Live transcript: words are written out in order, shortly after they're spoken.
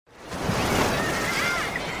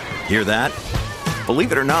Hear that?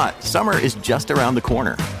 Believe it or not, summer is just around the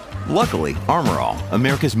corner. Luckily, Armor All,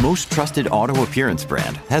 America's most trusted auto appearance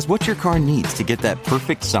brand, has what your car needs to get that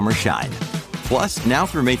perfect summer shine. Plus, now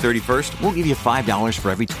through May 31st, we'll give you $5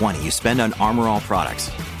 for every $20 you spend on Armor All products.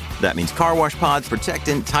 That means car wash pods,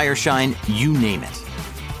 protectant, tire shine, you name it.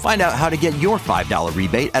 Find out how to get your $5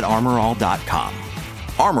 rebate at armorall.com.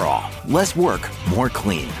 Armor All, less work, more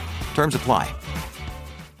clean. Terms apply.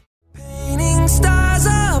 Painting stars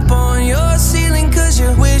up on your ceiling 'cause you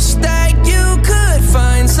wish that you could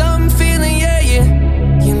find some feeling, yeah.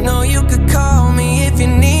 You know you could call me if you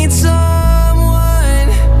need someone.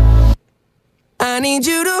 I need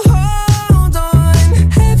you to hold on.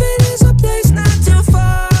 Heaven is a place not too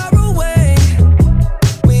far away.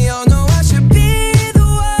 We all know I should be the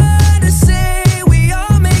one to say we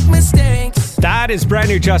all make mistakes. That is brand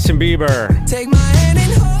new Justin Bieber. Take my hand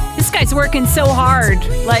and hold. This guy's working so hard.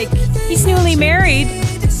 Like, he's newly married,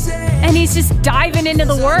 and he's just diving into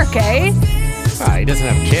the work, eh? He doesn't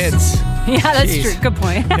have kids. Yeah, that's Jeez. true. Good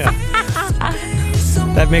point. Yeah.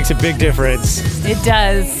 That makes a big difference. It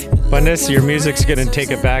does. Bundes, your music's going to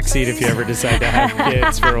take a backseat if you ever decide to have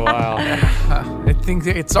kids for a while. I think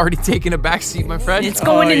it's already taken a backseat, my friend. It's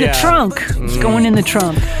going in the trunk. It's going in the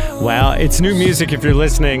trunk. Well, it's new music if you're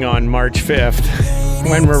listening on March 5th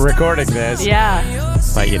when we're recording this. Yeah.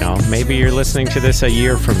 But, maybe you're listening to this a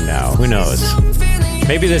year from now. Who knows?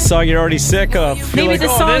 Maybe this song you're already sick of. You're Maybe like,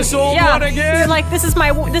 this song, this old one again? You're like, this is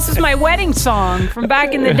my wedding song from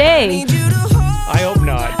back in the day. I hope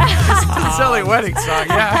not. It's a silly wedding song,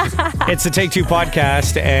 yeah. It's the Take Two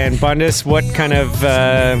podcast, and Bundes, what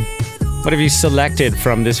have you selected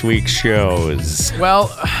from this week's shows?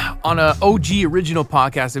 Well, on a OG original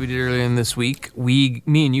podcast that we did earlier in this week, me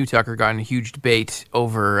and you, Tucker, got in a huge debate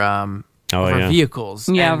over vehicles.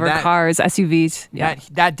 Yeah, And over cars, SUVs. Yeah.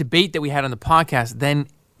 That debate that we had on the podcast then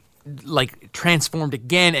transformed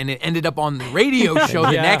again, and it ended up on the radio show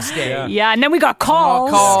the next day. Yeah, and then we got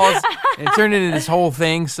calls. And it turned into this whole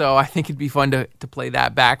thing, so I think it'd be fun to play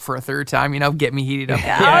that back for a third time, get me heated up.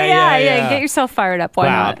 Yeah. Get yourself fired up. Why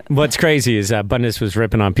not? What's crazy is Bundes was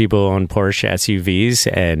ripping on people on Porsche SUVs,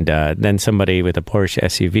 and then somebody with a Porsche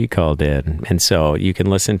SUV called in, and so you can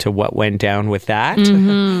listen to what went down with that.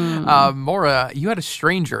 Mm-hmm. Maura, you had a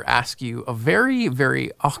stranger ask you a very,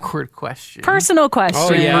 very awkward question. Personal question.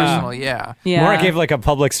 Oh, yeah. Personal, yeah. Maura gave a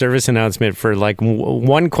public service announcement for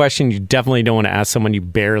one question you definitely don't want to ask someone you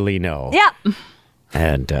barely know. Yeah.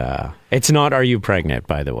 And it's not, are you pregnant,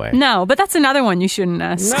 by the way? No, but that's another one you shouldn't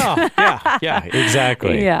ask. No, yeah,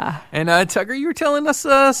 exactly. Yeah. And Tucker, you were telling us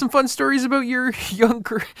some fun stories about your young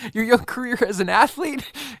career as an athlete.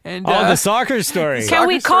 And the soccer story. Can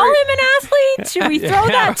we call him an athlete? Should we throw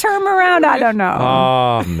that term around? I don't know.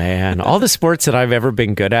 Oh, man. All the sports that I've ever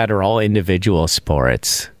been good at are all individual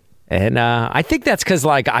sports. And I think that's because,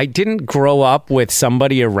 I didn't grow up with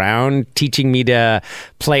somebody around teaching me to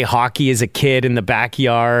play hockey as a kid in the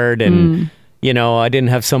backyard. And, I didn't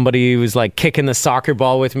have somebody who was, kicking the soccer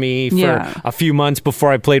ball with me for a few months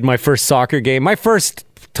before I played my first soccer game. My first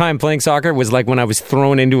time playing soccer was when I was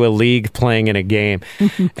thrown into a league playing in a game.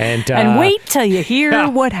 And wait till you hear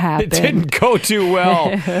what happened. It didn't go too well.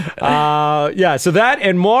 So that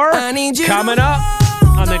and more coming up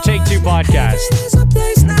on the Take Two podcast.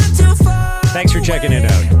 Thanks for checking it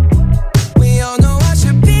out. We all know I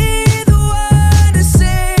should be the one to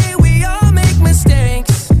say we all make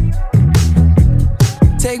mistakes.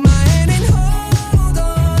 Take my hand and hold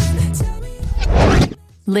on. Tell me.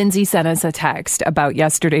 Lindsay sent us a text about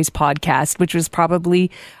yesterday's podcast, which was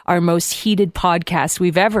probably our most heated podcast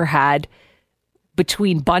we've ever had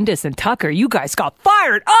between Bundes and Tucker. You guys got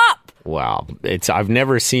fired up. Wow. I've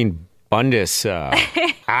never seen Bundes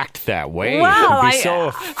act that way. Wow, It'd be so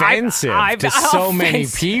offensive to so many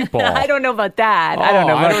people. I don't know about that. I don't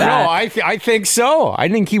know. I think so. I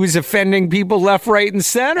think he was offending people left, right, and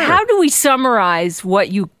center. How do we summarize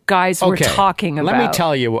what you guys were talking about? Let me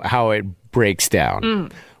tell you how it breaks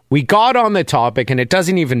down. We got on the topic, and it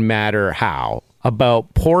doesn't even matter how,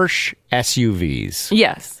 about Porsche SUVs.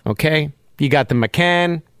 Yes. Okay? You got the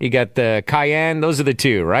Macan, you got the Cayenne. Those are the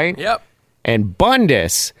two, right? Yep. And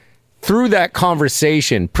Bundes, through that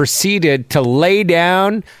conversation, proceeded to lay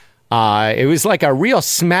down. It was like a real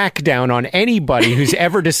smackdown on anybody who's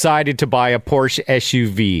ever decided to buy a Porsche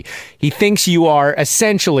SUV. He thinks you are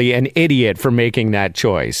essentially an idiot for making that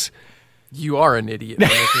choice. You are an idiot for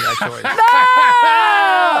making that choice.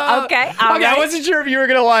 Okay. I wasn't sure if you were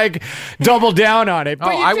going to double down on it.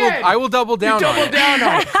 But I will double down on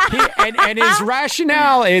it. And his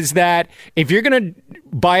rationale is that if you're going to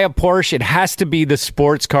buy a Porsche, it has to be the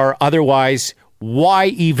sports car. Otherwise, why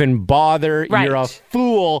even bother? Right. You're a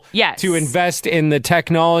fool Yes. to invest in the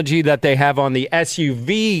technology that they have on the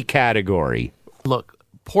SUV category. Look,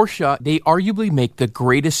 Porsche, they arguably make the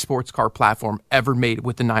greatest sports car platform ever made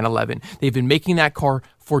with the 911. They've been making that car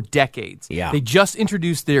for decades. Yeah. They just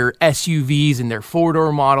introduced their SUVs and their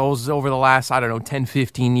four-door models over the last, 10,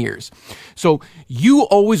 15 years. So you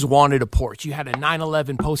always wanted a Porsche. You had a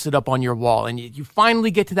 911 posted up on your wall, and you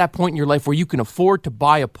finally get to that point in your life where you can afford to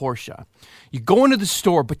buy a Porsche. You go into the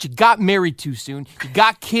store, but you got married too soon. You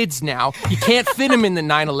got kids now. You can't fit them in the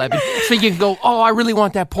 911. So you can go, oh, I really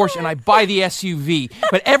want that Porsche, and I buy the SUV.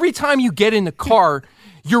 But every time you get in the car,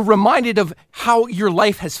 you're reminded of how your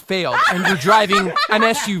life has failed, and you're driving an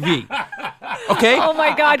SUV. Okay? Oh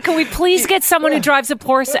my God! Can we please get someone who drives a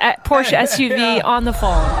Porsche SUV on the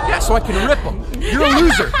phone? Yeah, so I can rip them. You're a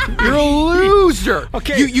loser. You're a loser.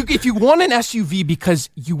 Okay. You, if you want an SUV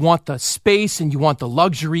because you want the space and you want the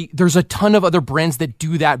luxury, there's a ton of other brands that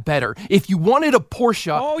do that better. If you wanted a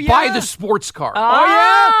Porsche, buy the sports car.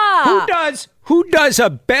 Oh, yeah? Who does a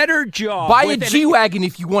better job? Buy a with G-Wagon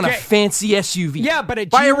if you want a fancy SUV. Yeah, but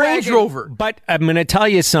buy a Range Rover. But I'm going to tell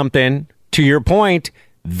you something. To your point,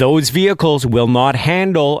 those vehicles will not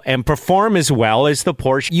handle and perform as well as the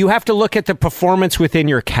Porsche. You have to look at the performance within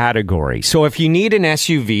your category. So if you need an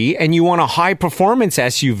SUV and you want a high-performance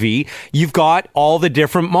SUV, you've got all the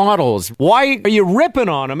different models. Why are you ripping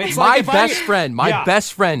on them? It's My like best friend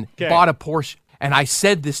bought a Porsche. And I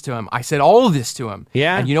said this to him. I said all of this to him.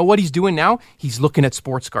 Yeah. And you know what he's doing now? He's looking at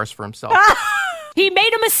sports cars for himself. He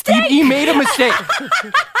made a mistake. He made a mistake.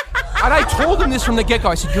 And I told him this from the get-go.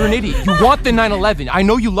 I said, you're an idiot. You want the 911. I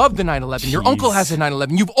know you love the 911. Your uncle has a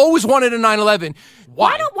 911. You've always wanted a 911.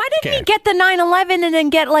 Why? Why didn't he get the 911 and then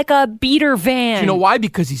get like a beater van? You know why?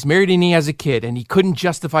 Because he's married and he has a kid, and he couldn't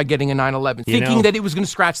justify getting a 911, thinking that it was going to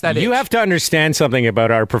scratch that itch. You have to understand something about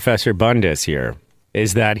our Professor Bundes here.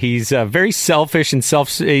 Is that he's very selfish and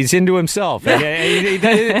he's into himself.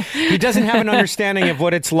 He doesn't have an understanding of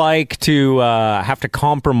what it's like to have to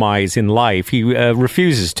compromise in life. He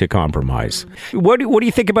refuses to compromise. What do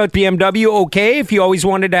you think about BMW? Okay, if you always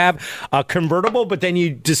wanted to have a convertible, but then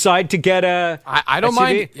you decide to get a I don't SUV?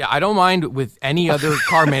 mind. Yeah, I don't mind with any other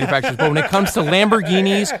car manufacturers, but when it comes to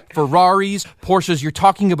Lamborghinis, Ferraris, Porsches, you're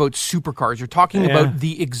talking about supercars. You're talking about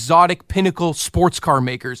the exotic pinnacle sports car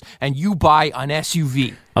makers, and you buy an SUV.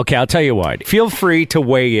 Okay, I'll tell you what. Feel free to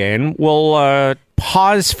weigh in. We'll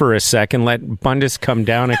pause for a second, let Bundes come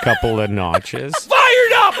down a couple of notches.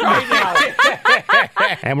 Fired up right now.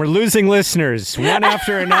 And we're losing listeners, one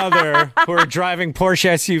after another, who are driving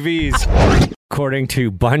Porsche SUVs. According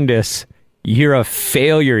to Bundes, you're a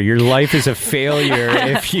failure. Your life is a failure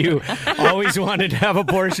if you always wanted to have a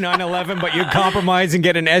Porsche 911, but you compromise and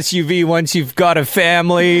get an SUV once you've got a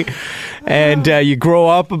family and you grow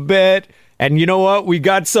up a bit. And you know what? We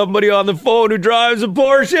got somebody on the phone who drives a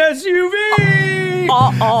Porsche SUV.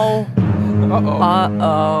 Uh-oh.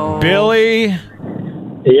 Billy.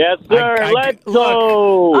 Yes, sir. Let's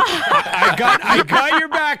go. I got your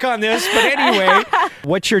back on this, but anyway,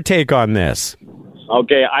 what's your take on this?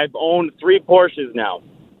 Okay, I've owned 3 Porsches now.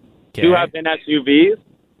 Okay. 2 have been SUVs.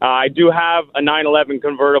 I do have a 911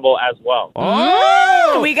 convertible as well. Oh,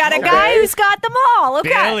 We got a guy who's got them all. Okay.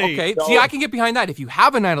 Billy. Okay, see, I can get behind that. If you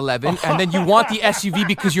have a 911 and then you want the SUV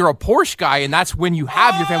because you're a Porsche guy and that's when you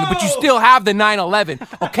have your family, but you still have the 911.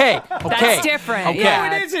 Okay. That's different. Okay. Yeah.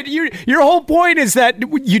 No, it isn't. Your whole point is that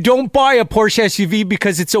you don't buy a Porsche SUV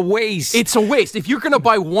because it's a waste. It's a waste. If you're going to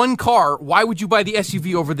buy one car, why would you buy the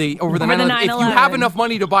SUV over the 911? If you have enough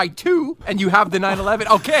money to buy 2 and you have the 911,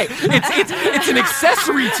 okay, it's an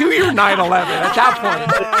accessory to your 911 at that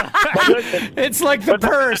point. It's like the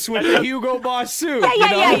purse with the Hugo Boss suit.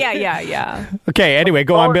 Yeah. Okay, anyway,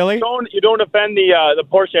 go on, Billy. You don't offend the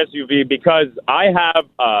Porsche SUV because I have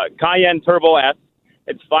Cayenne Turbo S.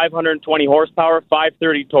 It's 520 horsepower,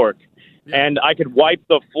 530 torque. And I could wipe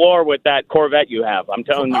the floor with that Corvette you have. I'm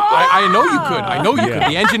telling you. I know you could. I know you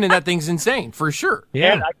could. The engine in that thing's insane, for sure.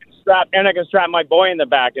 Yeah. And I can strap my boy in the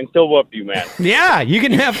back and still whoop you, man. Yeah, you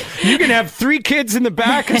can have 3 kids in the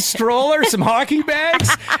back, a stroller, some hockey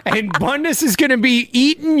bags, and Bundes is going to be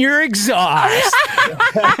eating your exhaust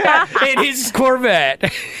in his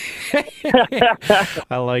Corvette.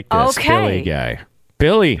 I like this Billy guy.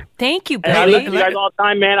 Billy. Thank you, And I Billy. listen to you guys all the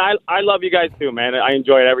time, man. I love you guys too, man. I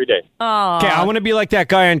enjoy it every day. Okay, I want to be like that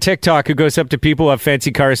guy on TikTok who goes up to people who have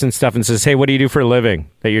fancy cars and stuff and says, "Hey, what do you do for a living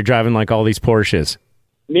that you're driving like all these Porsches?"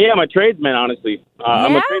 Me, I'm a tradesman, honestly.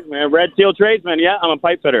 I'm a tradesman, a red steel tradesman. Yeah, I'm a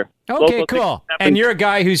pipe fitter. Okay, Local cool. 67. And you're a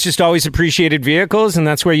guy who's just always appreciated vehicles, and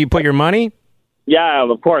that's where you put your money? Yeah,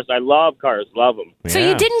 of course. I love cars. Love them. So Yeah.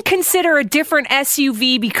 you didn't consider a different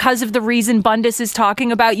SUV because of the reason Bundus is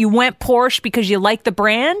talking about? You went Porsche because you like the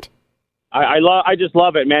brand? I just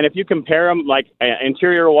love it, man. If you compare them, like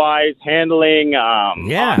interior-wise, handling,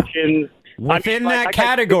 options. Within that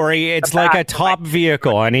category, it's like a top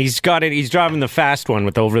vehicle, and he's driving the fast one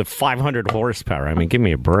with over 500 horsepower. I mean, give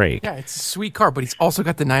me a break. Yeah, it's a sweet car, but he's also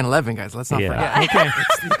got the 911, guys. Let's not Yeah. forget. Okay.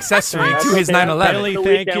 It's the accessory to his 911. Billy, The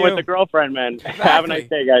thank weekend you. with the girlfriend, man. Have a nice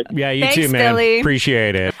day, guys. Yeah, you Thanks, too, man. Billy.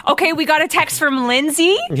 Appreciate it. Okay, we got a text from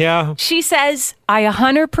Lindsay. Yeah. She says, I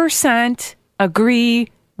 100% agree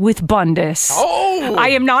with Bundus. Oh! I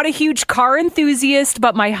am not a huge car enthusiast,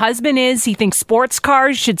 but my husband is. He thinks sports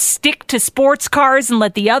cars should stick to sports cars and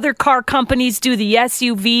let the other car companies do the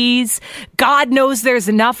SUVs. God knows there's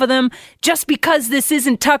enough of them. Just because this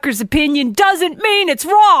isn't Tucker's opinion doesn't mean it's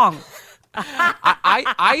wrong.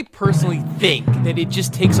 I personally think that it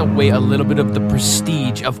just takes away a little bit of the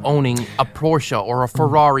prestige of owning a Porsche or a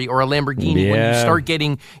Ferrari or a Lamborghini when you Yeah. start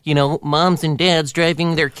getting, moms and dads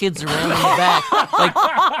driving their kids around in the back.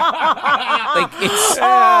 Like it's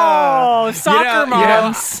Oh, soccer Yeah,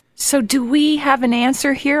 moms. So do we have an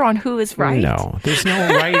answer here on who is right? No, there's no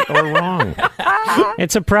right or wrong.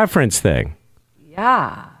 It's a preference thing.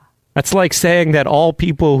 Yeah. That's like saying that all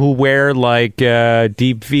people who wear like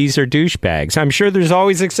deep V's are douchebags. I'm sure there's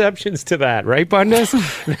always exceptions to that, right, Bundus?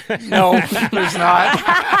 no, there's not.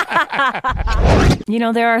 You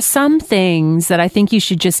know, there are some things that I think you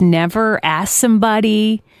should just never ask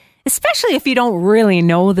somebody, especially if you don't really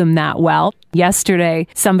know them that well. Yesterday,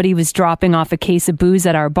 somebody was dropping off a case of booze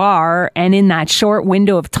at our bar, and in that short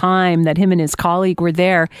window of time that him and his colleague were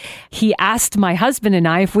there, he asked my husband and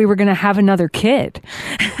I if we were going to have another kid.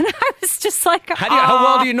 And I was just like, How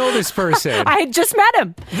well do you know this person? I had just met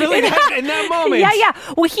him. Really? In that moment? Yeah.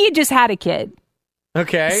 Well, he had just had a kid.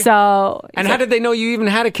 Okay. So, and how did they know you even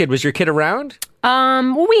had a kid? Was your kid around?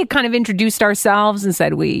 well, we had kind of introduced ourselves and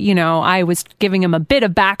said I was giving him a bit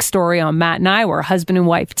of backstory on Matt and I. We're a husband and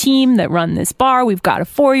wife team that run this bar. We've got a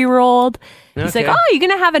 4-year-old. He's like, Okay. oh, you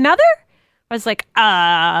going to have another? I was like,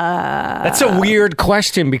 That's a weird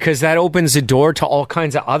question because that opens the door to all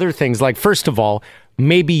kinds of other things. Like, first of all,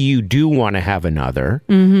 maybe you do want to have another.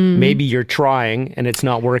 Mm-hmm. Maybe you're trying and it's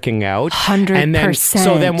not working out. 100%. And then,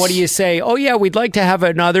 so then what do you say? Oh, yeah, we'd like to have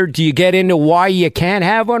another. Do you get into why you can't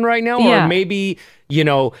have one right now? Yeah. Or maybe,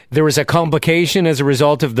 there was a complication as a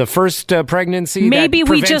result of the first pregnancy Maybe that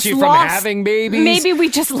we prevents just you from lost- having babies? maybe we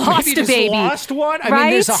just lost Maybe a baby. lost one? I mean,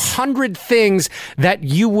 Right? there's 100 things that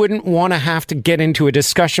you wouldn't want to have to get into a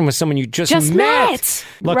discussion with someone you just met.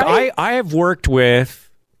 Look, right? I have worked with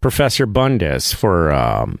Professor Bundus for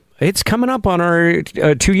it's coming up on our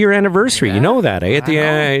 2-year anniversary. You know that at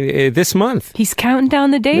the this month. He's counting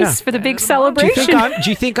down the days Yeah. for the big Do celebration.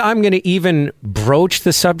 you think I'm going to even broach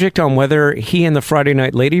the subject on whether he and the Friday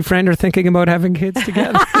Night Lady friend are thinking about having kids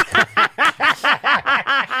together?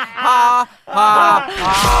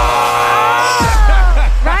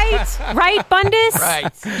 Right, Bundus?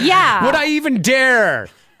 Right. Yeah. Would I even dare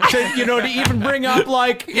to even bring up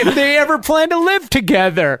like if they ever plan to live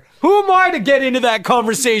together? Who am I to get into that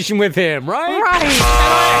conversation with him, right? Right.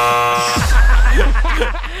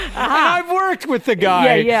 And I've worked with the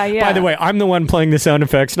guy. Yeah. By the way, I'm the one playing the sound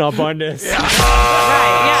effects, not Bundus. Right,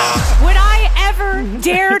 yeah. Would I ever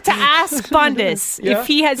dare to ask Bundus if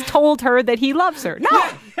he has told her that he loves her? No,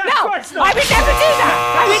 course not. I would never do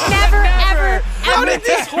that. I would never, ever. How did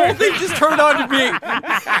this whole thing just turn on to me?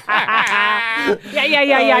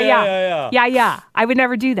 Yeah. I would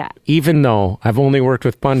never do that. Even though I've only worked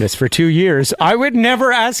with Bundus for 2 years, I would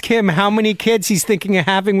never ask him how many kids he's thinking of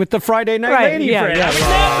having with the Friday Night Right, Lady yeah, friend. yeah, I would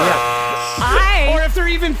never. Or if they're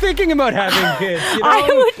even thinking about having kids. I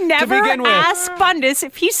would to never begin with. ask Bundus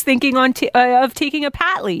if he's thinking of taking a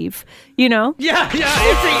pat leave. Yeah. If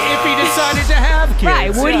he decided to have kids.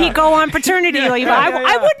 Right. Would he go on paternity leave? I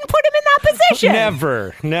wouldn't put him in that position.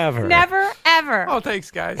 Never. Ever. Oh,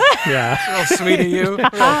 thanks, guys. Yeah. Real sweet of you. Real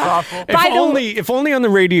thoughtful. If only on the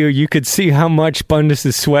radio you could see how much Bundus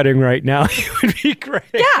is sweating right now, it would be great.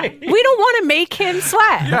 Yeah. We don't want to make him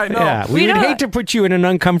sweat. Yeah, I know. Yeah, we would don't. hate to put you in an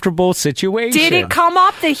uncomfortable situation. Did it come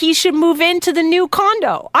up that he should move into the new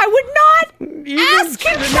condo? I would not ask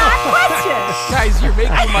him that question. Guys, you're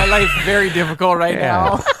making my life very difficult right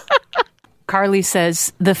now. Carly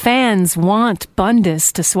says the fans want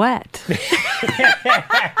Bundus to sweat. The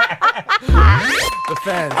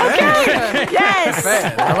fans. Yes.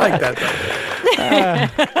 Fans. I like that,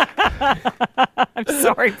 though. I'm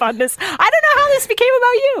sorry, Bundus. I don't know how this became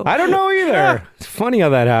about you. I don't know either. It's funny how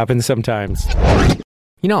that happens sometimes.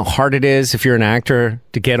 You know how hard it is if you're an actor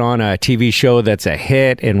to get on a TV show that's a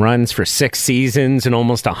hit and runs for 6 seasons and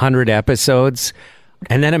almost 100 episodes?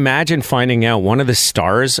 And then imagine finding out one of the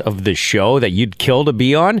stars of the show that you'd kill to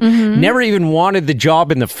be on never even wanted the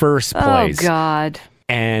job in the first place. Oh, God.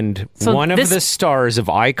 And So one of the stars of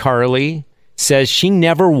iCarly says she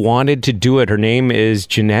never wanted to do it. Her name is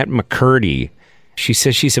Jeanette McCurdy. She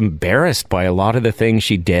says she's embarrassed by a lot of the things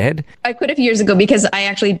she did. I quit a few years ago because I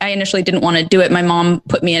initially didn't want to do it. My mom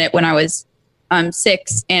put me in it when I was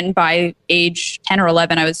 6, and by age 10 or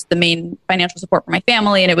 11, I was the main financial support for my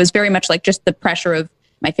family, and it was very much like just the pressure of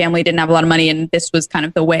my family didn't have a lot of money, and this was kind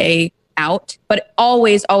of the way out. But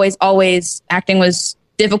always acting was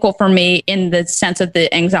difficult for me in the sense of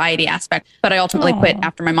the anxiety aspect. But I ultimately quit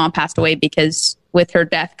after my mom passed away because with her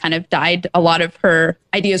death kind of died a lot of her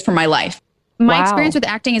ideas for my life. My experience with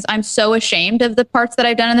acting is I'm so ashamed of the parts that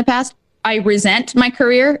I've done in the past. I resent my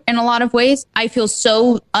career in a lot of ways. I feel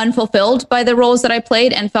so unfulfilled by the roles that I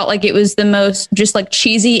played and felt like it was the most just like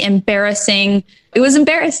cheesy, embarrassing. It was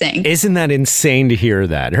embarrassing. Isn't that insane to hear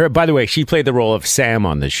that? By the way, she played the role of Sam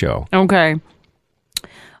on the show. Okay.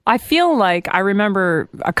 I feel like I remember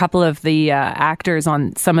a couple of the actors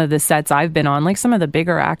on some of the sets I've been on, like some of the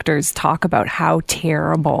bigger actors talk about how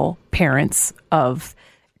terrible parents of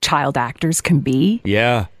child actors can be.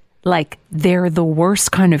 Yeah. Like they're the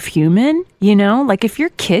worst kind of human, you know? Like if your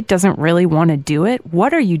kid doesn't really want to do it,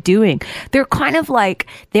 what are you doing? They're kind of like,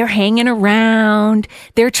 they're hanging around.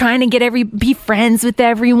 They're trying to be friends with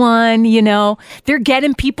everyone, you know? They're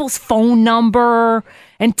getting people's phone number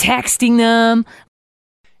and texting them.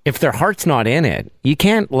 If their heart's not in it, you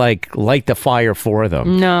can't like light the fire for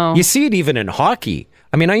them. No. You see it even in hockey.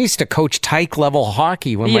 I mean, I used to coach tyke level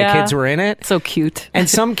hockey when my kids were in it. So cute. And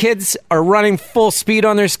some kids are running full speed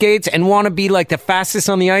on their skates and want to be like the fastest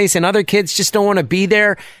on the ice, and other kids just don't want to be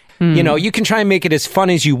there. You know, you can try and make it as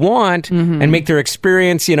fun as you want and make their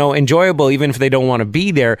experience, you know, enjoyable, even if they don't want to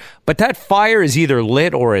be there. But that fire is either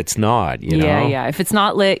lit or it's not, you know? Yeah. If it's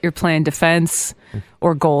not lit, you're playing defense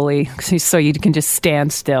or goalie, so you can just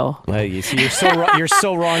stand still. Well, you see, you're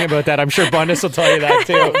so wrong about that. I'm sure Bundes will tell you that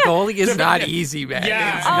too. Goalie is not easy, man.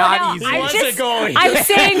 Yeah. It's not easy. I'm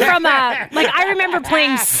saying I remember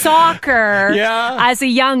playing soccer as a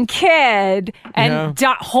young kid and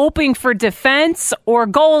hoping for defense or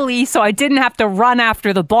goalie so I didn't have to run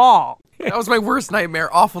after the ball. That was my worst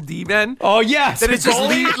nightmare. Awful D-men. Oh, yes. Then it's just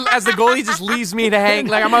as the goalie just leaves me to hang.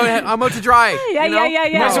 Like, I'm out to dry. Yeah.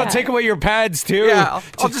 Might as well take away your pads, too. Yeah,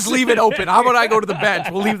 I'll just leave it open. How about I go to the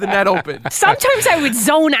bench? We'll leave the net open. Sometimes I would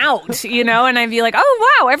zone out, you know, and I'd be like,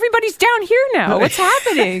 oh, wow, everybody's down here now. What's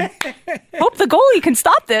happening? Hope the goalie can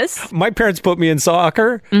stop this. My parents put me in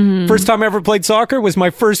soccer. First time I ever played soccer was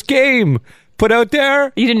my first game. Put out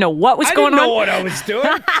there. You didn't know what was going on? I didn't know what I was doing.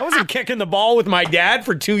 I wasn't kicking the ball with my dad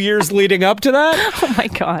for 2 years leading up to that. Oh, my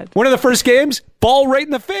God. One of the first games, ball right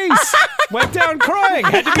in the face. Went down crying.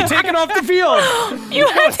 Had to be taken off the field. You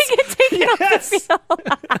had to get taken off the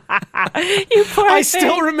field. You poor thing. I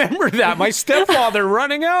still remember that. My stepfather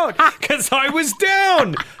running out because I was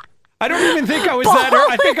down. I don't even think I was that hurt.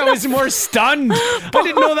 I think I was more stunned. I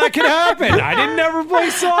didn't know that could happen. I didn't ever play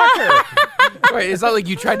soccer. Wait, it's not like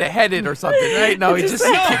you tried to head it or something, right? No, he just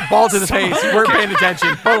kicked ball to the face. You weren't paying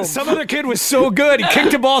attention. Boom. Some other kid was so good. He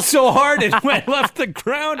kicked the ball so hard it left the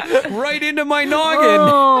ground right into my noggin.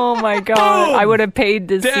 Oh, my God. Boom. I would have paid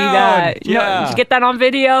to see Down. that. Yeah. No, did you get that on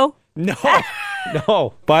video? No.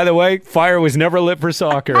 By the way, fire was never lit for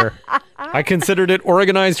soccer. I considered it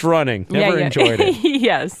organized running. Never enjoyed it.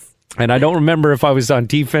 Yes. And I don't remember if I was on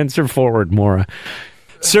defense or forward, Maura.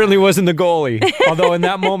 Certainly wasn't the goalie. Although in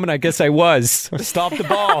that moment, I guess I was. Stop the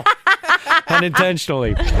ball.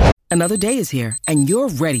 Unintentionally. Another day is here, and you're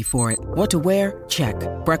ready for it. What to wear? Check.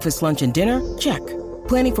 Breakfast, lunch, and dinner? Check.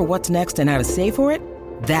 Planning for what's next and how to save for it?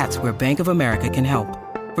 That's where Bank of America can help.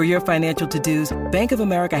 For your financial to-dos, Bank of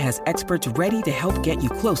America has experts ready to help get you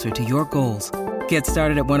closer to your goals. Get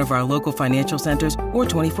started at one of our local financial centers or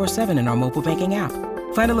 24/7 in our mobile banking app.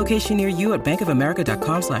 Find a location near you at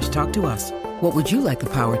bankofamerica.com/talktous. What would you like the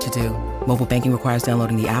power to do? Mobile banking requires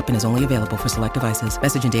downloading the app and is only available for select devices.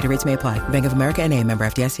 Message and data rates may apply. Bank of America NA, member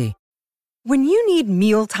FDIC. When you need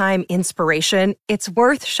mealtime inspiration, it's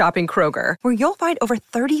worth shopping Kroger, where you'll find over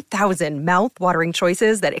 30,000 mouth-watering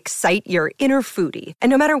choices that excite your inner foodie. And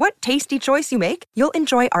no matter what tasty choice you make, you'll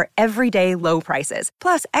enjoy our everyday low prices,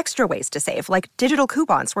 plus extra ways to save, like digital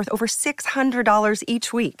coupons worth over $600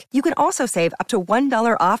 each week. You can also save up to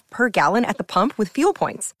 $1 off per gallon at the pump with fuel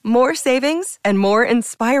points. More savings and more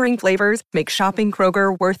inspiring flavors make shopping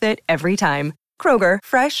Kroger worth it every time. Kroger,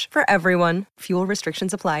 fresh for everyone. Fuel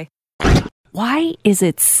restrictions apply. Why is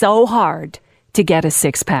it so hard to get a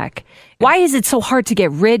six-pack? Why is it so hard to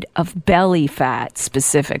get rid of belly fat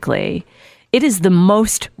specifically? It is the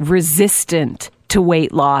most resistant to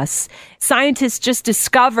weight loss. Scientists just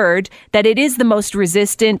discovered that it is the most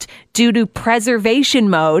resistant due to preservation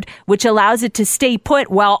mode, which allows it to stay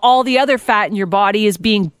put while all the other fat in your body is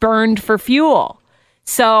being burned for fuel.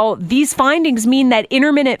 So these findings mean that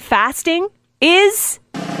intermittent fasting is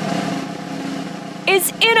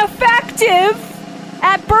ineffective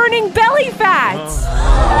at burning belly fat,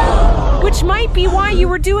 which might be why you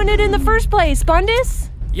were doing it in the first place, Bundus.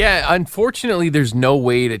 Yeah, unfortunately, there's no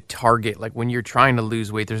way to target, like when you're trying to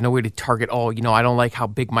lose weight, there's no way to target, I don't like how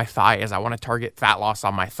big my thigh is. I want to target fat loss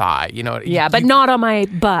on my thigh, Yeah, but not on my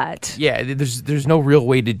butt. Yeah, there's no real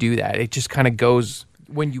way to do that. It just kind of goes,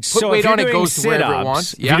 when you put weight on, it goes to wherever it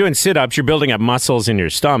wants. If you're doing sit-ups, you're building up muscles in your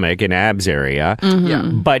stomach and abs area,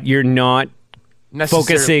 but you're not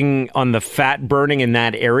focusing on the fat burning in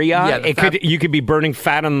that area. Yeah, you could be burning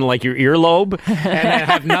fat on like your earlobe and that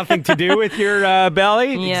have nothing to do with your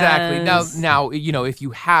belly. Yes. Exactly. Now, if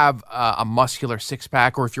you have a muscular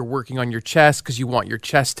six-pack, or if you're working on your chest because you want your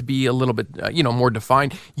chest to be a little bit, more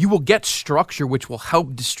defined, you will get structure which will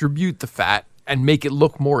help distribute the fat and make it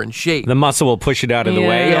look more in shape. The muscle will push it out of the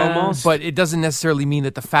way almost. But it doesn't necessarily mean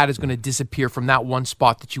that the fat is going to disappear from that one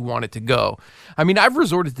spot that you want it to go. I mean, I've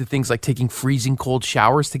resorted to things like taking freezing cold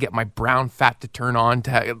showers to get my brown fat to turn on,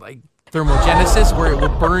 to like thermogenesis, where it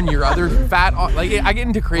will burn your other fat off. Like, I get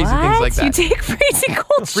into crazy things like that. You take freezing cold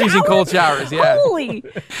showers? Freezing cold showers, yeah. Holy.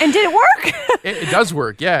 And did it work? It does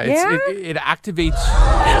work, yeah. It activates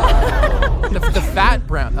the fat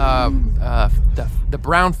brown, the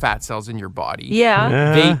brown fat cells in your body.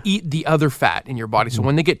 Yeah. They eat the other fat in your body. So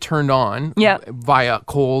when they get turned on via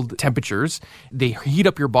cold temperatures, they heat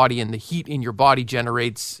up your body, and the heat in your body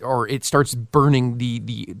generates, or it starts burning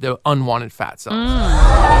the unwanted fat cells.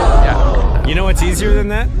 Yeah. You know what's easier than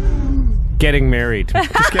that? Getting married.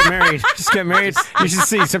 Just get married. Just get married. You should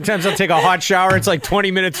see. Sometimes I'll take a hot shower. It's like 20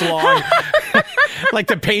 minutes long. Like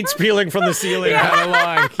the paint's peeling from the ceiling kind of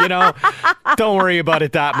long, Don't worry about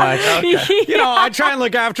it that much. Okay. I try and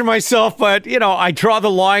look after myself, but, I draw the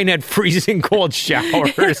line at freezing cold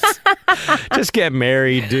showers. Just get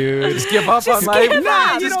married, dude. Just give up on life.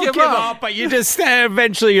 No, you don't give up, but you just,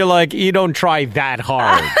 eventually you're like, you don't try that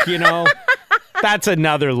hard, That's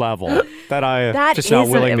another level that I'm just not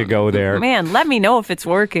willing to go there. Man, let me know if it's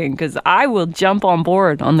working, because I will jump on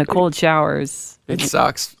board on the cold showers. It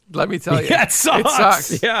sucks. Let me tell you. Yeah, it sucks. It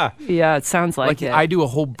sucks. Yeah. Yeah, it sounds like it. I do a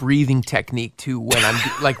whole breathing technique too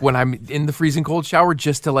when I'm in the freezing cold shower,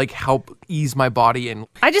 just to help ease my body in.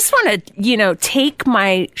 I just want to, take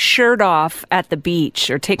my shirt off at the beach,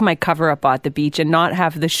 or take my cover up at the beach, and not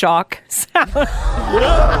have the shock sound.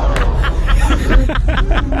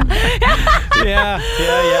 Yeah.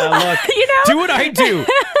 Look, do what I do.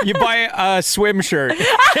 You buy a swim shirt and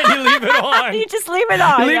you leave it on. You just leave it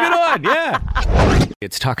on. Leave it on, yeah.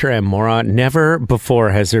 It's Tucker and Maura. Never before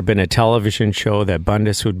has there been a television show that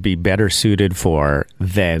Bundus would be better suited for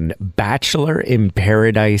than Bachelor in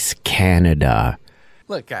Paradise Canada.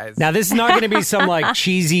 Look, guys. Now, this is not going to be some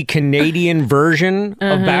cheesy Canadian version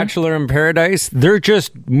of Bachelor in Paradise. They're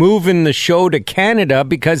just moving the show to Canada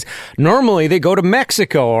because normally they go to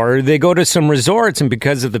Mexico or they go to some resorts, and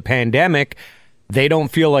because of the pandemic, they don't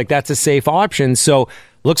feel like that's a safe option. So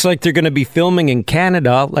looks like they're going to be filming in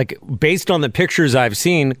Canada, based on the pictures I've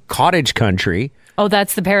seen, cottage country. Oh,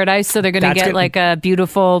 that's the paradise? So they're going to get a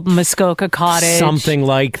beautiful Muskoka cottage? Something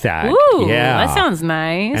like that. Ooh, yeah. That sounds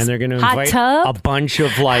nice. And they're going to invite a bunch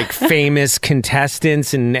of famous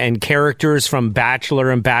contestants and characters from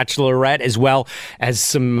Bachelor and Bachelorette, as well as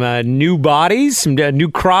some new bodies, some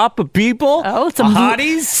new crop of people. Oh, some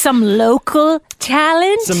hotties. Some local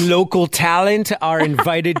talent. Some local talent are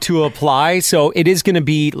invited to apply. So it is going to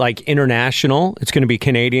be international. It's going to be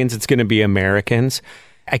Canadians. It's going to be Americans.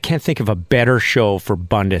 I can't think of a better show for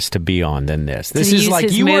Bundus to be on than this. This is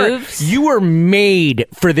you were made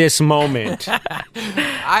for this moment.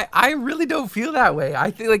 I really don't feel that way.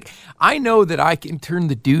 I feel I know that I can turn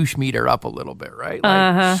the douche meter up a little bit,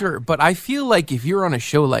 right? Sure, but I feel like if you're on a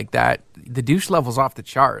show like that, the douche level's off the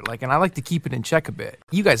chart. And I like to keep it in check a bit.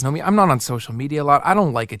 You guys know me. I'm not on social media a lot. I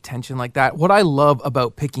don't like attention like that. What I love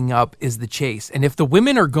about picking up is the chase. And if the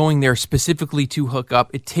women are going there specifically to hook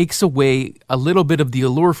up, it takes away a little bit of the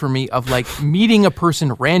allure for me of meeting a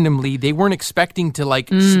person randomly. They weren't expecting to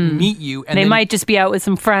meet you. And they might just be out with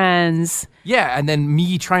some friends. Yeah, and then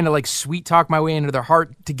me trying to sweet talk my way into their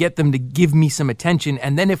heart to get them to give me some attention.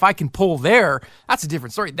 And then if I can pull there, that's a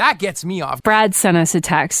different story. That gets me off. Brad sent us a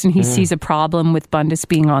text, and he sees there's a problem with Bundus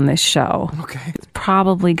being on this show. Okay. It's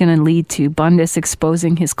probably going to lead to Bundus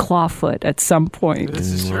exposing his clawfoot at some point. This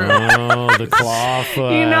is true. Oh, the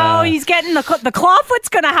clawfoot. You know, he's getting the clawfoot's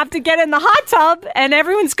going to have to get in the hot tub, and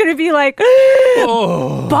everyone's going to be like,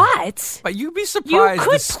 But But you'd be surprised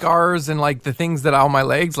could the scars and like the things that are on my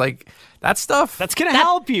legs, like that stuff. That's going to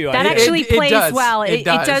help you. that I think. actually It plays does. well. It It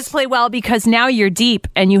does. does play well because now you're deep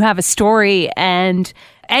and you have a story, and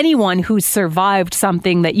anyone who's survived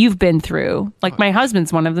something that you've been through, like my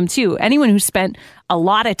husband's one of them too, anyone who spent a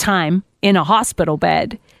lot of time in a hospital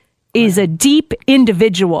bed is a deep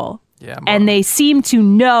individual. Yeah, and they seem to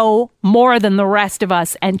know more than the rest of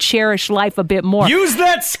us and cherish life a bit more. Use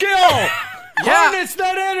that skill. Harness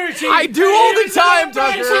that energy. I do all the time,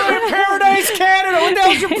 You're in Tucker. Paradise, Canada. What the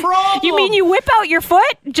hell's your problem? You mean you whip out your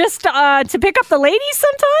foot just to pick up the ladies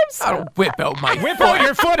sometimes? I don't whip out my whip out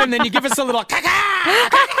your foot and then you give us a little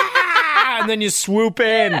and then you swoop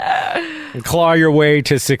in and claw your way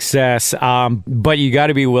to success. But you got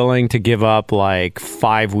to be willing to give up like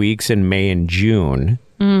 5 weeks in May and June.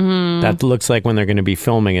 Mm-hmm. That looks like when they're going to be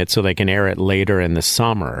filming it so they can air it later in the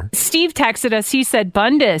summer. Steve texted us. He said,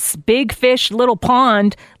 Bundus, big fish, little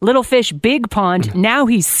pond, little fish, big pond. Now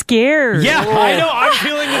he's scared. Yeah, I know. I'm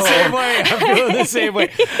feeling the same way. I'm feeling the same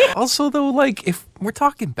way. Also, though, like if we're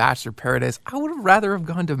talking Bachelor Paradise, I would have rather have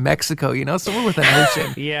gone to Mexico. You know, somewhere with an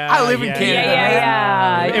ocean. Yeah, I live in Canada.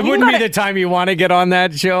 Yeah. It wouldn't be the time you want to get on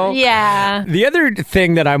that show. Yeah. The other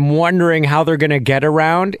thing that I'm wondering how they're going to get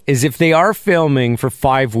around is if they are filming for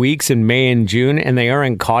 5 weeks in May and June and they are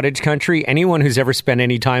in cottage country, anyone who's ever spent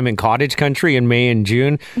any time in cottage country in May and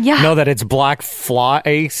June know that it's black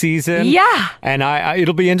fly season. Yeah. And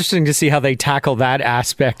it'll be interesting to see how they tackle that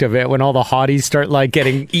aspect of it when all the hotties start like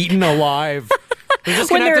getting eaten alive.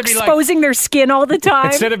 When they're exposing their skin all the time.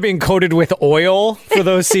 Instead of being coated with oil for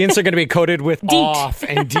those scenes, they're going to be coated with off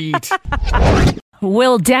and DEET.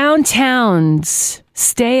 Will downtowns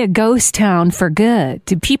stay a ghost town for good?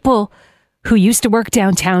 Do people who used to work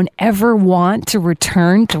downtown ever want to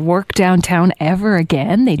return to work downtown ever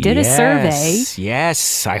again? They did a survey.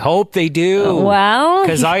 Yes, I hope they do. Well,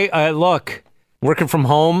 because I look, working from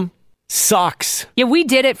home sucks. Yeah, we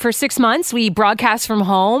did it for 6 months. We broadcast from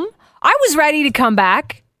home. I was ready to come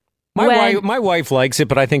back. My wife likes it,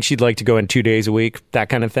 but I think she'd like to go in 2 days a week, that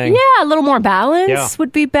kind of thing. Yeah, a little more balance Yeah.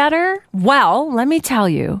 would be better. Well, let me tell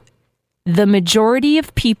you, the majority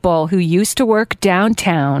of people who used to work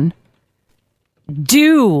downtown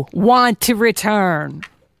do want to return.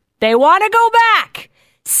 They want to go back.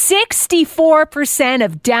 64%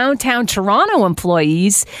 of downtown Toronto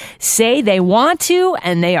employees say they want to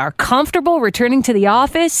and they are comfortable returning to the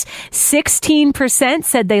office. 16%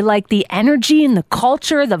 said they like the energy and the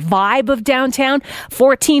culture, the vibe of downtown.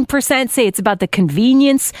 14% say it's about the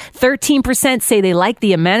convenience. 13% say they like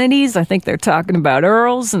the amenities. I think they're talking about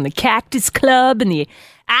Earl's and the Cactus Club and the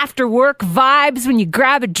after work vibes when you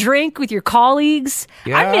grab a drink with your colleagues.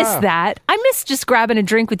 Yeah. I miss that. I miss just grabbing a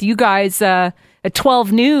drink with you guys at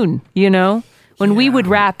 12 noon, you know, when we would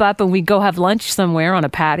wrap up and we'd go have lunch somewhere on a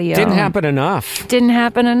patio. Didn't happen enough. Didn't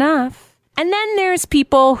happen enough. And then there's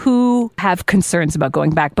people who have concerns about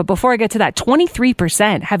going back. But before I get to that,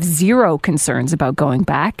 23% have zero concerns about going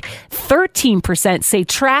back. 13% say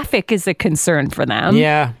traffic is a concern for them.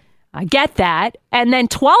 Yeah. I get that. And then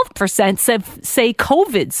 12% say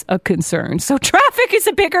COVID's a concern. So traffic is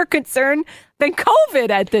a bigger concern than COVID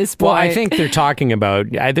at this point. Well, I think they're talking about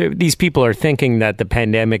these people are thinking that the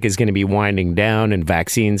pandemic is going to be winding down and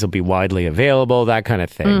vaccines will be widely available, that kind of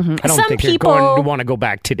thing. I don't think they're going to want to go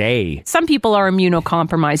back today. Some people are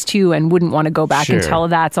immunocompromised too and wouldn't want to go back until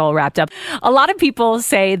that's all wrapped up. A lot of people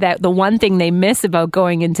say that the one thing they miss about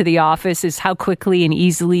going into the office is how quickly and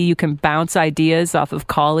easily you can bounce ideas off of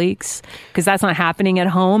colleagues, because that's not happening at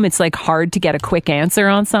home. It's like hard to get a quick answer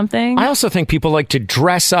on something. I also think people like to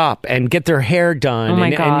dress up and get their hair done. Oh my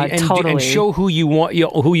God, totally. And show who you want,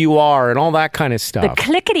 who you are, and all that kind of stuff. The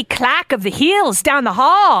clickety clack of the heels down the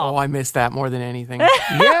hall. Oh, I miss that more than anything.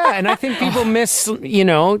 Yeah, and I think people miss,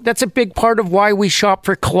 that's a big part of why we shop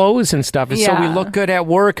for clothes and stuff, is so we look good at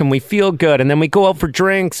work and we feel good, and then we go out for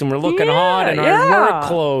drinks and we're looking hot in our work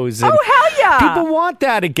clothes. And hell yeah. People want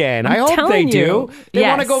that again. I hope they do. They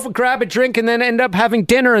want to go grab a drink and then end up having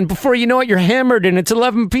dinner, and before you know it, you're hammered and it's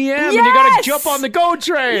 11 p.m. and you got to jump on the GO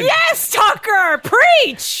train. Yes, Tucker,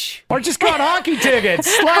 preach. Or just got hockey tickets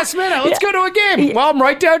last minute. Let's go to a game. Well, I'm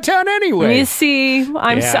right downtown anyway. You see,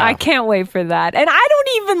 I can't wait for that. And I don't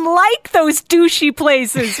even like those douchey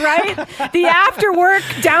places, right? The after work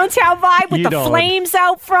downtown vibe with the flames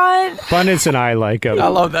out front. Bundus and I like them. I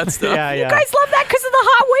love that stuff. Yeah. You guys love that because of the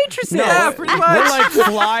hot waitresses. Yeah, pretty much. We're like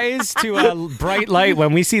flies to a bright light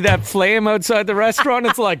when we see that flame outside the restaurant?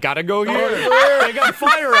 It's like, gotta go here. They got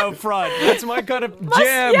fire out front. That's my kind of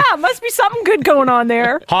jam. Yeah, must be something good going on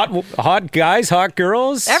there. Hot guys, hot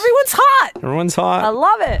girls. Everyone's hot. Everyone's hot. I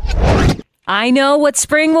love it. I know what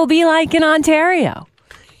spring will be like in Ontario.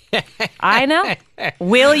 I know.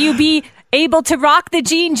 Will you be able to rock the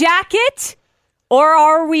jean jacket? Or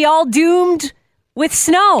are we all doomed with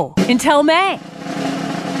snow until May?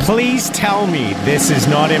 Please tell me this is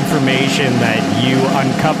not information that you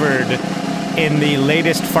uncovered in the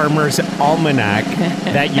latest Farmer's Almanac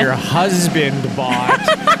that your husband bought.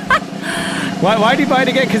 Why did he buy it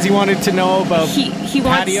again? Because he wanted to know about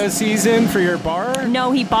patio season for your bar?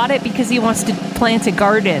 No, he bought it because he wants to plant a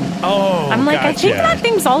garden. Oh, I'm like, gotcha. I think that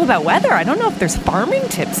thing's all about weather. I don't know if there's farming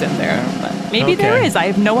tips in there, but maybe there is. I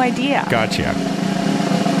have no idea. Gotcha.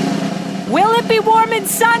 Will it be warm and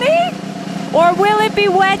sunny? Or will it be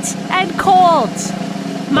wet and cold?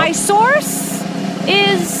 My source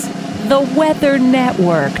is the Weather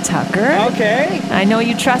Network, Tucker. Okay. I know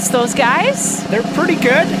you trust those guys. They're pretty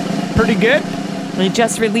good. Pretty good. They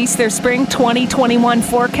just released their spring 2021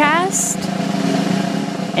 forecast.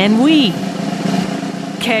 And we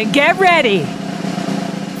can get ready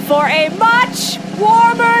for a much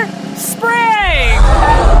warmer spring.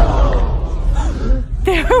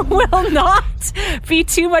 There will not be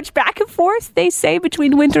too much back and forth, they say,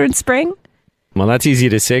 between winter and spring. Well, that's easy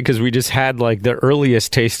to say because we just had like the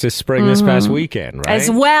earliest taste of spring this past weekend, right? As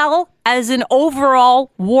well as an overall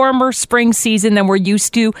warmer spring season than we're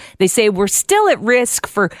used to. They say we're still at risk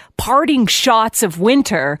for parting shots of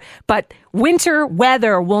winter, but winter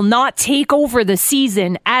weather will not take over the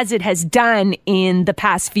season as it has done in the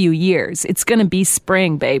past few years. It's going to be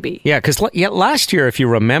spring, baby. Yeah, because last year, if you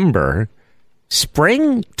remember,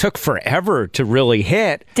 spring took forever to really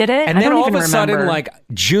hit. Did it? And I then don't all of even a sudden, remember. like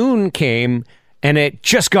June came and it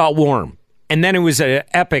just got warm. And then it was an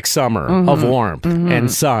epic summer of warmth and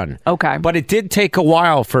sun. Okay. But it did take a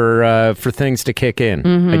while for things to kick in.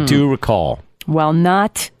 I do recall. Well,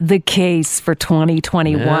 not the case for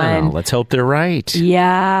 2021. Yeah, let's hope they're right.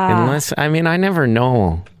 Yeah. Unless, I mean, I never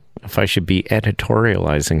know if I should be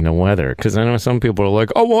editorializing the weather, because I know some people are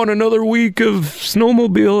like, I want another week of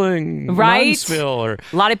snowmobiling in Right. Huntsville, or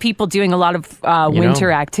A lot of people doing a lot of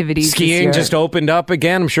winter activities. this skiing year. just opened up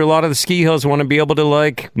again. I'm sure a lot of the ski hills want to be able to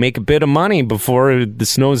like make a bit of money before the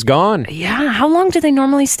snow's gone. Yeah. How long do they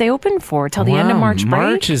normally stay open for? Till the end of Wow, March break?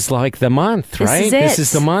 March is like the month, This right? is This it.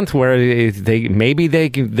 is the month where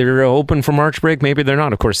they're open for March break. Maybe they're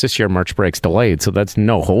not. Of course, this year March break's delayed, so that's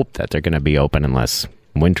no hope that they're going to be open unless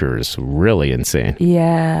winter is really insane.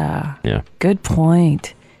 Yeah. Yeah. Good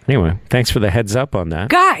point. Anyway, thanks for the heads up on that.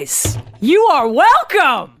 Guys, you are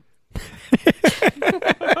welcome.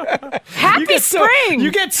 Happy spring.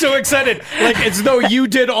 You get so excited, like as though you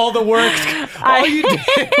did all the work. All you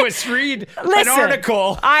did was read an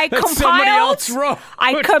article that somebody else wrote.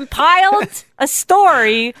 I compiled a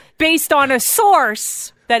story based on a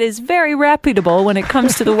source that is very reputable when it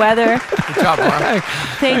comes to the weather. Good job, Laura.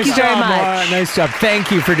 Thank you very much. Laura. Nice job. Thank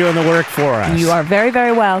you for doing the work for us. You are very,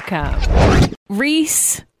 very welcome.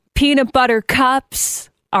 Reese peanut butter cups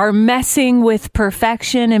are messing with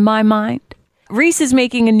perfection in my mind. Reese is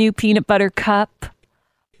making a new peanut butter cup.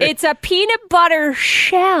 It's a peanut butter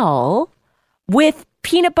shell with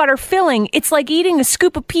peanut butter filling. It's like eating a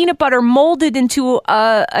scoop of peanut butter molded into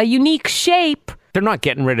a unique shape. They're not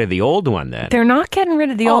getting rid of the old one then. They're not getting rid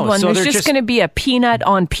of the old one. so There's they're just just- going to be a peanut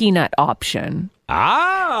on peanut option.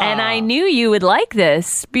 Ah. And I knew you would like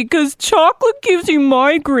this because chocolate gives you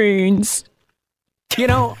migraines. You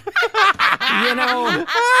know,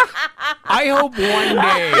 I hope one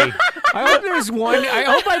day, I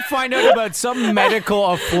hope I find out about some medical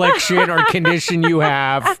affliction or condition you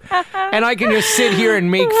have, and I can just sit here and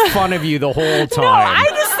make fun of you the whole time. No, I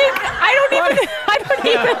just think I don't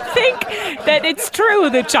even think that it's true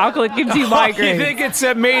that chocolate gives you migraines. You think it's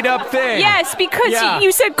a made-up thing? Yes, because Yeah.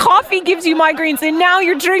 you said coffee gives you migraines, and now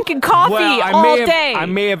you're drinking coffee all day. I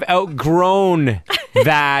may have outgrown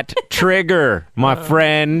that trigger, my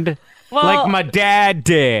friend, Well, like my dad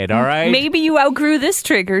did, all right? Maybe you outgrew this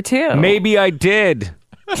trigger, too. Maybe I did.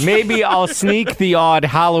 Maybe I'll sneak the odd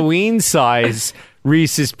Halloween size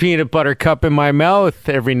Reese's peanut butter cup in my mouth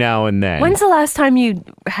every now and then. When's the last time you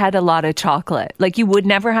had a lot of chocolate? Like you would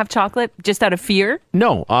never have chocolate just out of fear?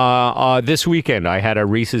 No, this weekend I had a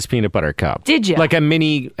Reese's peanut butter cup. Did you? Like a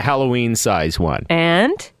mini Halloween size one.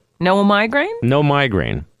 And no migraine? No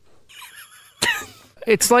migraine.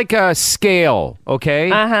 It's like a scale, okay?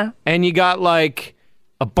 Uh-huh. And you got like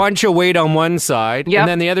a bunch of weight on one side, Yep. and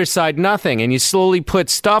then the other side nothing, and you slowly put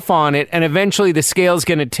stuff on it, and eventually the scale's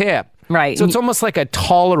going to tip. Right. So it's almost like a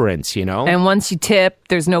tolerance, you know? And once you tip,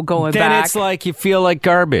 there's no going then back. it's like you feel like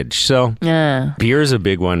garbage. So beer's a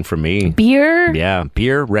big one for me. Beer? Yeah,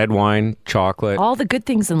 beer, red wine, chocolate. All the good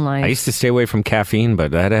things in life. I used to stay away from caffeine,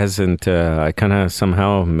 but that hasn't, I kind of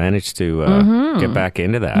somehow managed to get back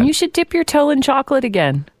into that. You should dip your toe in chocolate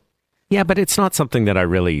again. Yeah, but it's not something that I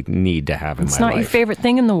really need to have in my life. It's not your favorite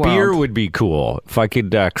thing in the world. Beer would be cool. If I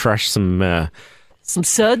could crush some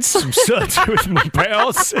suds? Some suds with my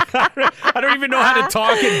pals. I don't even know how to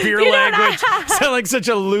talk in beer language. Sound like such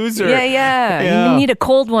a loser. Yeah. You need a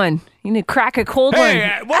cold one. You need to crack a cold one.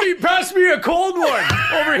 Hey, why don't you pass me a cold one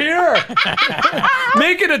over here?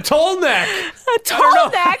 Make it a tall neck. A tall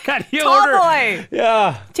neck? Tall boy.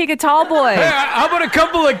 Yeah. Take a tall boy. Hey, how about a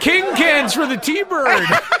couple of King cans for the T-Bird?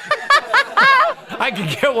 I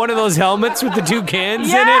could get one of those helmets with the 2 cans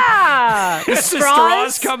in it. Yeah. The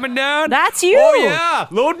straws coming down. That's you. Oh, yeah.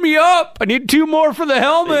 Load me up. I need 2 more for the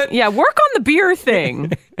helmet. Yeah, work on the beer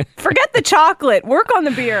thing. Forget the chocolate. Work on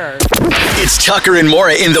the beer. It's Tucker and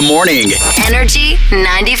Maura in the morning. Energy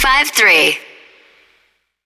 95.3.